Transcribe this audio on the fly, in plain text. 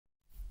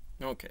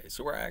Okay,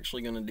 so we're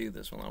actually going to do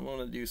this one. I'm going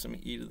to do some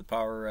e to the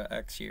power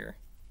x here.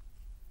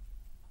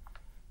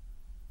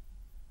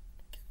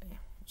 Okay,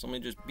 so let me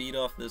just beat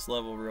off this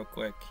level real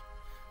quick.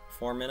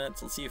 4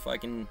 minutes. Let's see if I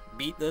can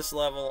beat this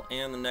level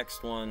and the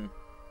next one.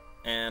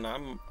 And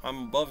I'm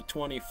above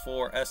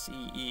 24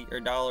 SEE or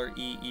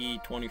 $EE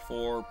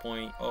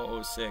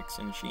 24.006,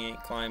 and she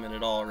ain't climbing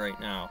at all right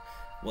now.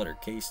 Let her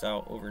cased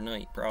out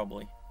overnight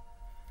probably.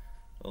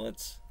 So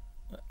let's.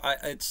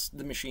 It's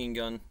the machine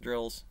gun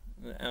drills.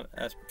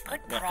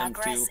 Put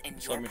progress in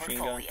your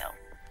portfolio.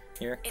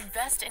 Here.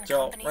 Invest in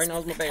So companies right now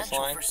is with my potential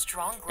for baseline.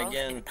 strong growth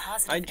Again, and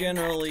positive I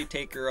generally impact.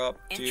 take her up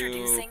to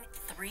Introducing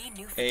 3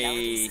 new a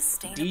Fidelity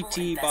sustainable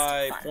DT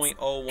by investing funds.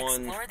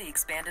 0.01 Explore the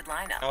expanded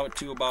lineup. out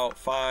to about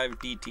 5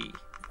 DT.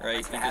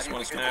 Right, you just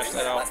want to smash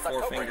that out,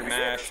 4-finger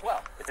mash.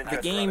 The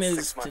game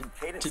is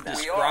to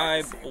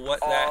describe what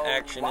that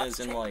action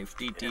is in life.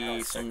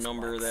 DT, some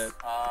number that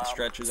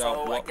stretches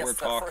out what we're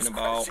talking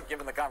about,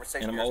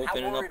 and I'm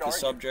opening up the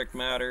subject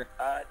matter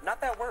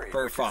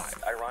for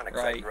 5.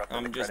 Right,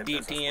 I'm just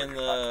DTing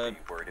the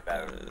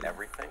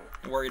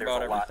worried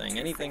about everything.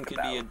 Anything could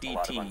be a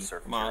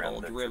DT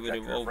model,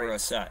 derivative over a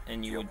set,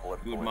 and you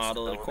would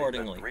model it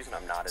accordingly.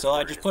 So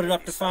I just put it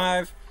up to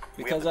 5.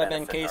 Because I've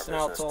been casing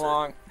out so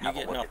long, you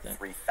get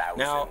nothing.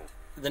 Now,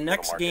 the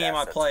next game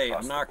I play,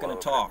 I'm not going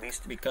to talk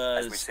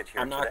because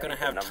I'm not going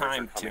to have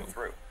time to.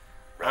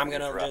 I'm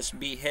going to just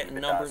be hitting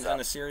numbers in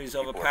a series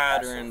of a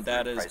pattern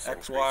that is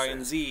X, Y,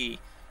 and Z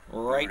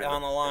right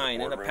on the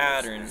line in a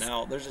pattern.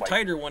 Now, there's a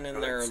tighter one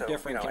in there of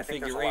different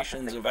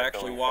configurations of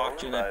actually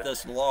watching at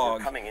this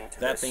log,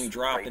 that thing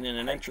dropping in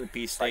an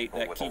entropy state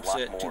that keeps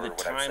it to the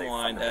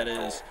timeline that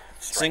is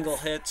single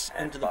hits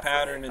into the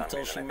pattern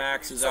until she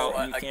maxes out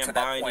and you can't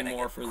buy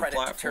anymore for the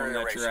platform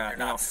that you're at.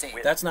 Now,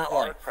 that's not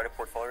like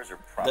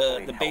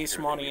the base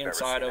money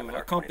inside of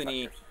a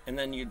company, and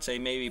then you'd say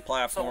maybe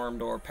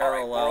platformed or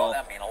parallel.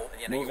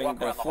 Moving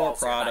the floor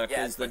product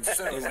is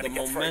the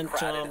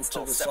momentum to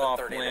the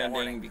soft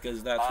landing,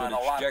 because that's what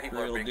its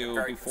trajectory will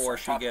do before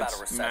she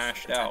gets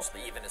mashed out.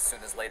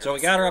 So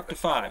we got her up to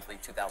 5.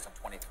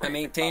 I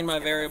maintain my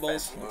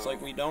variables. Looks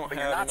like we don't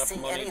have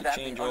enough money to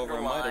change over.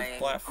 I might have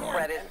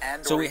platformed.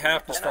 So we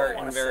have to start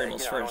in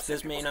variables first.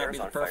 This may not be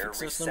the perfect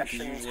system because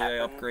usually I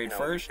upgrade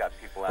first,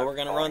 but we're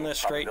going to run this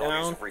straight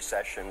down.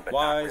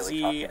 Y,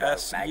 Z,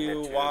 S,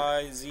 U,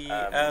 Y, Z,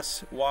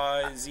 S,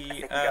 Y,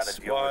 Z, S,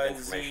 Y,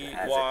 Z,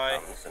 Y.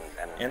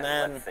 And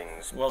then,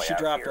 well, she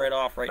dropped right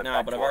off right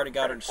now, but I've already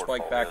got her to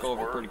spike back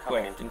over pretty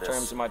quick in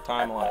terms of my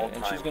timeline.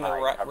 And she's going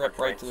to rip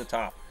right to the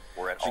top.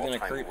 She's going to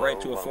creep right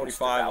to a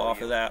 45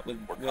 off of that with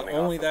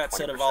only that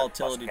set of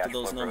volatility to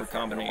those number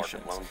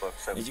combinations.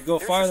 As you go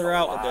farther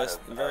out with this,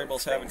 the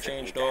variables haven't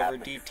changed over,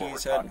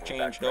 DTs haven't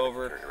changed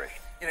over.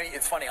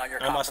 It's funny, on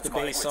your I must have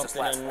based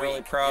something in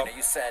really proud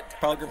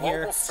program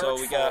here. So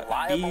we got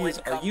B's,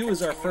 or U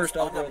is our first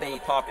algorithm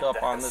that popped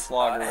up on this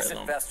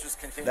logarithm.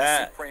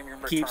 That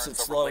keeps it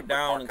slowed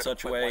down in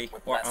such a way,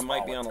 or I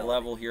might be on a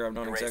level here, I'm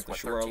not exactly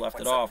sure where I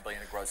left it off.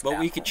 But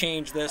we could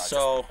change this,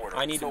 so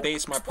I need to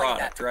base my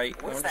product, right?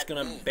 I'm just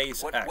going to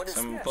base X.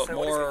 I'm going to put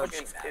more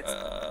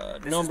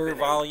number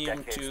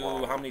volume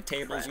to how many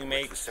tables you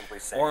make,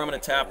 or I'm going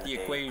to tap the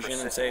equation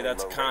and say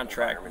that's a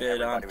contract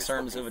bid on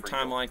terms of a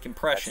timeline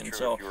compression.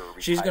 So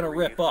she's going to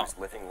rip up,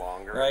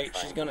 right?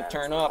 She's going to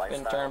turn up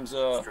in terms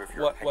of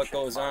what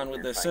goes on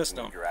with this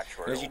system.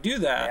 As you do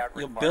that,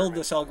 you'll build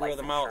this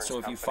algorithm out, so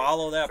if you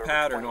follow that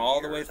pattern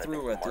all the way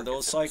through it, through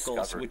those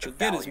cycles, what you'll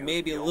get is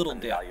maybe a little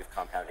dip.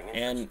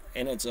 And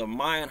it's a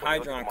Mayan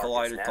Hadron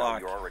Collider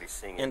clock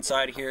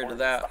inside here to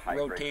that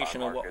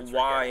rotation of what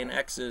Y and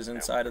X is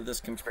inside of this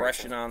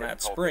compression on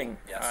that spring.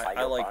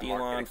 I like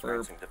Elon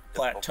for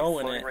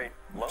plateauing it,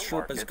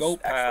 Sherpa's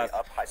goat path,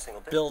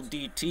 build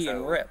DT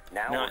and rip.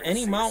 Now,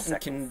 any mountain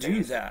can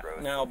do that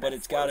now, but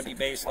it's got to be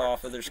based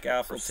off of their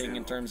scaffolding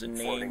in terms of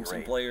names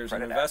and players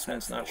and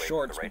investments, not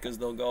shorts, because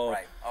they'll go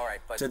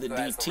to the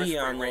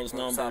DT on those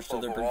numbers,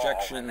 to their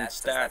projection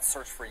stats.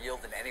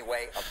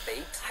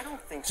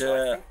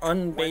 To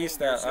unbase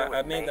that,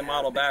 I made the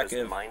model back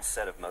of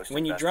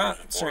when you drop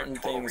certain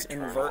things,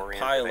 invert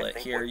pilot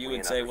here, you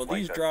would say, well,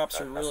 these drops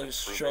would really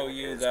show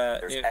you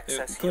that it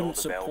couldn't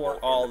support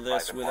all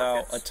this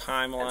without a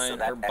timeline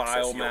or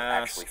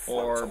biomass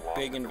or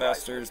big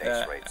investors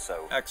that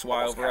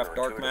XY over F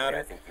dark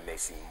matter.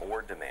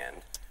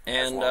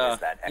 And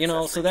you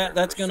know, so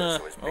that's gonna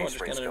just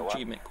got an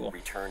achievement, cool.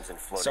 Returns and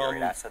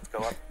floating assets go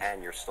up,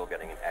 and you're still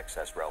getting an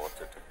excess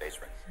relative to base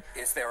rate.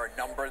 Is there a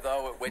number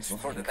though at which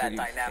sort of that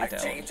dynamic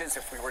changes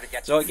if we were to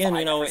get? So again,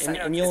 you know,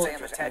 and you'll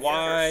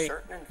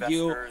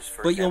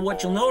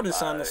what you'll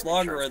notice on this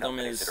logarithm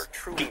is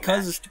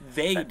because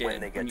they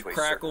did, when you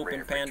crack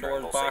open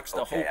Pandora's box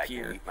to hope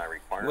here,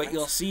 what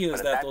you'll see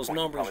is that those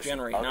numbers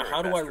generate. Now,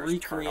 how do I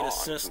recreate a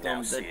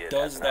system that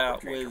does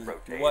that with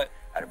what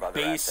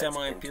base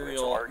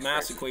semi-imperial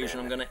mass equation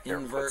I'm going to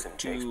invert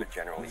to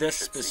this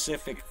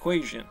specific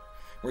equation,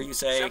 where you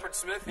say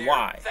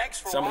y.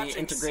 Somebody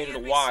integrated a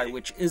y,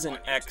 which isn't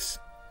x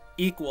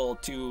equal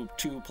to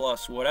 2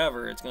 plus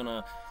whatever. It's going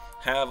to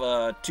have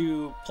a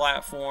 2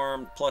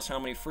 platform plus how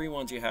many free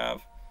ones you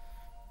have.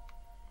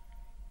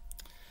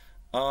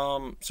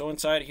 So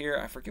inside here,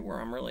 I forget where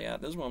I'm really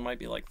at. This one might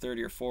be like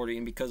 30 or 40,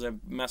 and because I've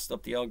messed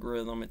up the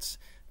algorithm, it's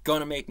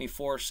gonna make me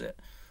force it.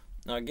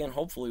 Now again,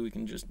 hopefully we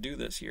can just do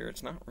this here.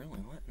 It's not really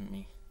letting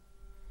me.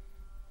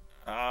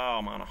 Oh,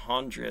 I'm on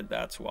 100,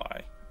 that's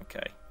why.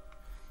 Okay.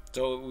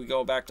 So we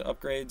go back to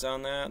upgrades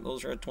on that.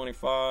 Those are at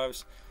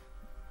 25s.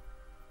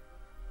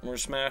 We're gonna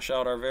smash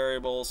out our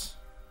variables.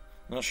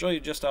 And I'll show you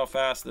just how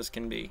fast this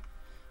can be.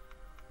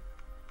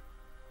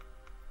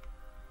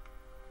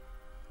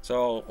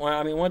 So, well,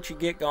 I mean, once you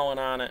get going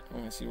on it,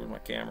 let me see where's my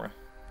camera.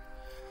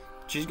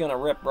 She's gonna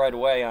rip right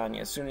away on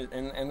you as soon as,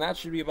 and that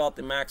should be about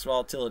the max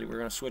volatility. We're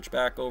gonna switch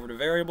back over to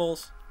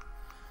variables,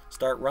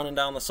 start running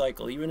down the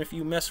cycle. Even if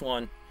you miss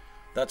one,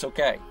 that's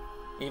okay.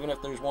 Even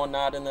if there's one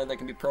not in there that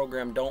can be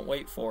programmed, don't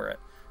wait for it,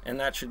 and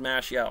that should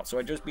mash you out. So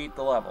I just beat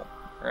the level,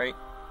 right?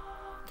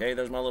 Okay,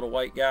 there's my little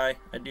white guy.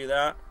 I do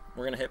that.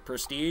 We're gonna hit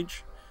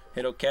prestige,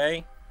 hit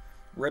OK,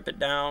 rip it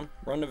down,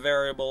 run the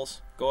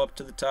variables, go up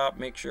to the top,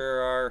 make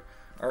sure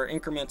our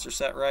increments are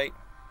set right.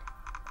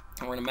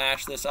 And we're going to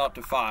mash this out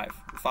to 5.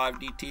 5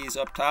 DTs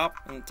up top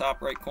in the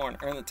top right corner,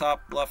 or in the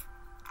top left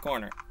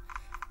corner.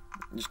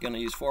 I'm just going to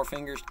use 4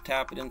 fingers to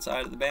tap it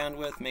inside of the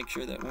bandwidth. Make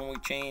sure that when we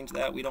change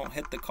that, we don't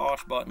hit the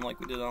cosh button like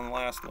we did on the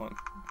last one.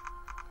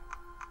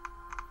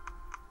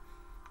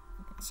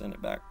 Send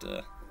it back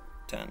to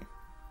 10.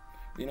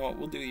 You know what?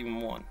 We'll do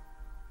even 1.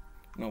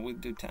 No, we'll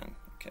do 10.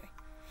 Okay.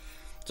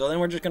 So then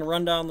we're just going to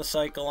run down the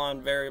cycle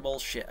on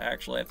variables. Shit,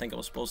 actually, I think I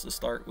was supposed to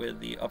start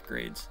with the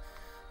upgrades.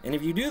 And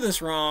if you do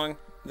this wrong,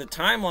 the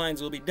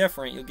timelines will be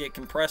different. You'll get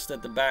compressed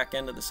at the back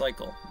end of the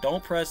cycle.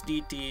 Don't press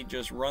DT,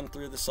 just run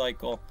through the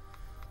cycle.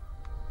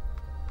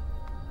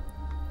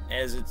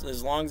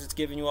 As long as it's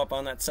giving you up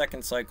on that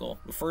second cycle.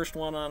 The first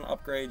one on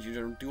upgrades, you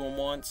just do them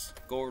once,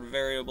 go over to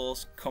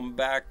variables, come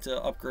back to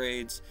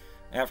upgrades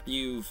after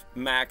you've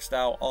maxed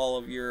out all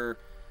of your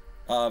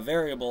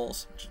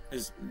variables.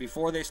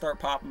 Before they start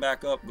popping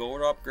back up, go over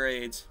to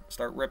upgrades,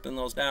 start ripping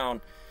those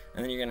down,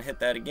 and then you're going to hit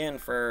that again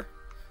for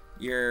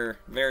your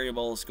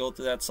variables, go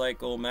through that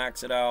cycle,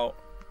 max it out,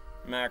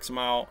 max them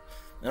out,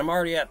 and I'm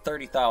already at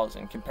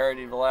 30,000 compared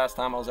to the last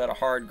time I was at a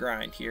hard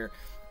grind here.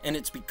 And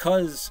it's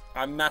because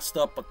I messed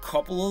up a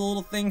couple of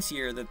little things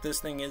here that this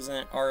thing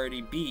isn't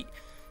already beat,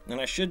 and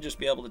I should just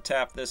be able to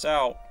tap this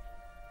out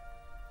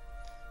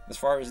as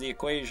far as the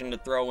equation to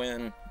throw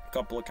in a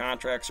couple of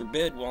contracts or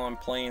bid while I'm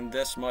playing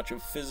this much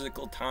of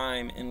physical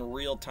time in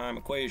real-time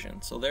equation.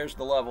 So there's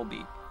the level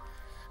beat.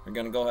 We're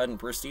going to go ahead and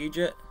prestige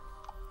it.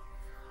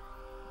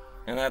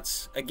 And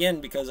that's,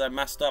 again, because I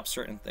messed up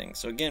certain things.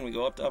 So again, we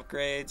go up to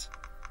upgrades,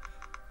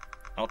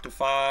 out to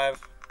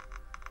 5,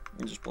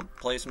 and just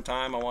play some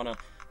time. I want to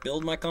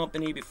build my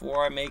company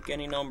before I make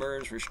any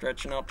numbers. We're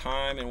stretching out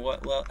time and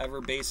whatever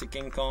basic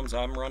incomes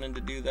I'm running to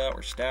do that.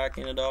 We're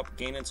stacking it up,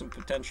 gaining some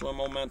potential and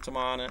momentum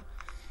on it.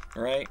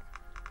 All right.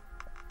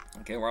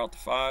 Okay, we're out to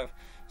 5.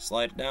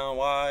 Slide it down,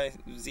 Y,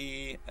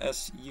 Z,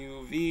 S,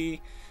 U,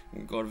 V.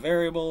 And go to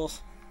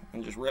variables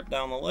and just rip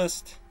down the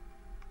list.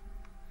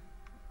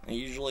 And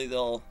usually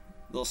they'll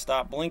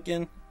stop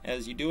blinking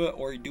as you do it,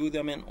 or you do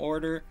them in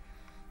order.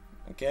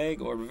 Okay,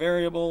 go over to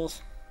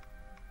variables,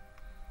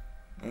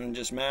 and then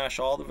just mash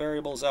all the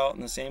variables out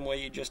in the same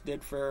way you just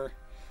did for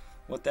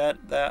what that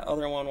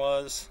other one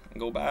was. And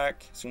go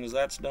back as soon as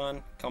that's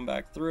done. Come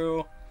back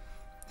through,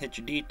 hit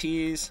your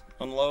DTs,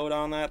 unload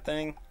on that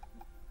thing.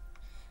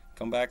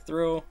 Come back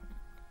through,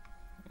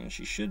 and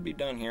she should be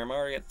done here. I'm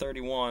already at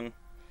 31.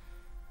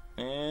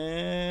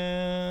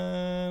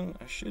 And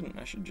I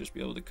should just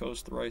be able to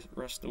coast the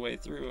rest of the way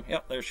through.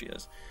 Yep, there she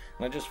is.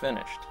 And I just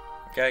finished.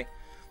 Okay,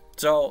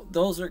 so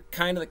those are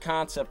kind of the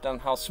concept on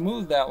how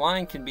smooth that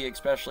line can be,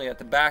 especially at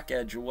the back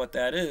edge of what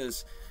that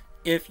is,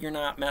 if you're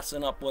not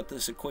messing up what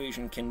this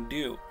equation can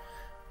do.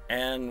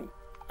 And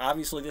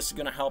obviously this is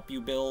going to help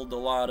you build a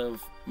lot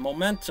of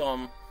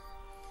momentum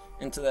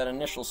into that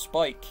initial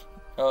spike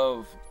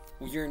of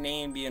your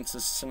name being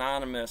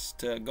synonymous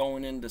to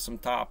going into some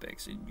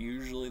topics.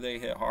 Usually they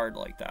hit hard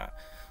like that.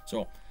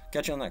 So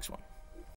catch you on the next one.